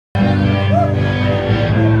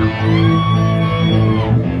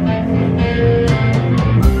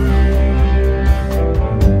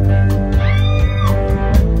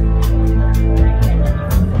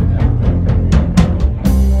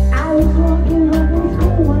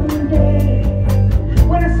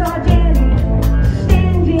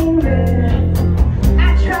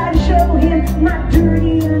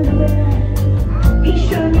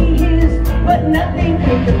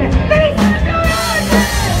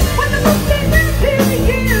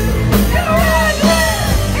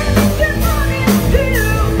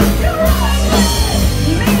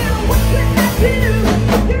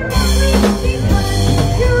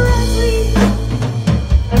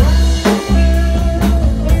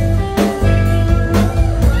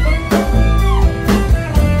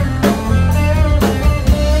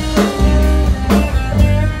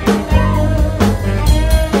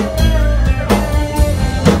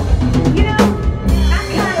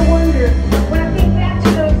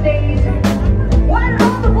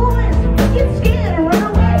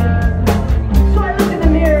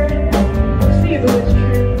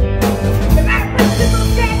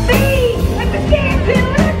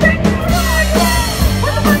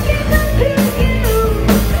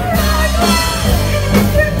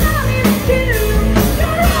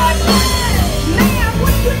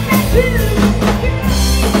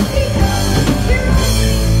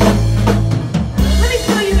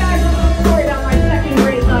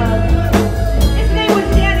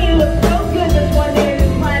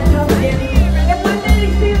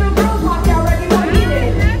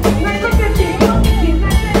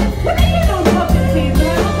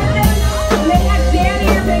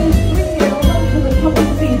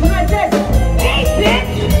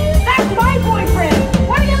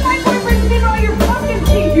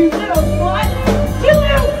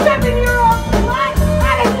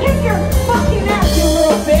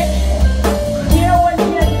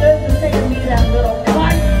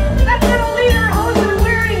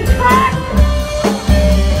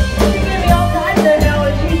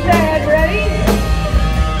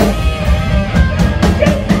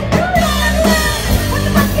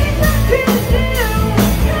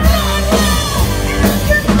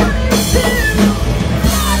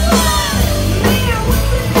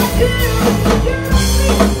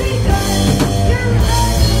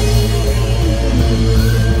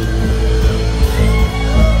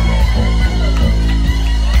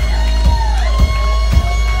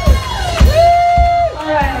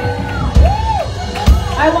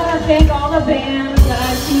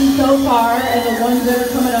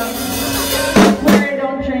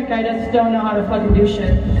I just don't know how to fucking do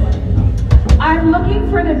shit. I'm looking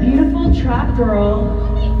for the beautiful trap girl,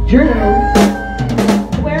 Drew.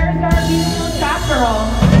 Where's our beautiful trap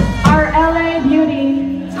girl? Our LA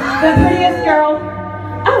beauty, the prettiest girl.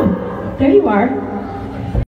 Oh, there you are.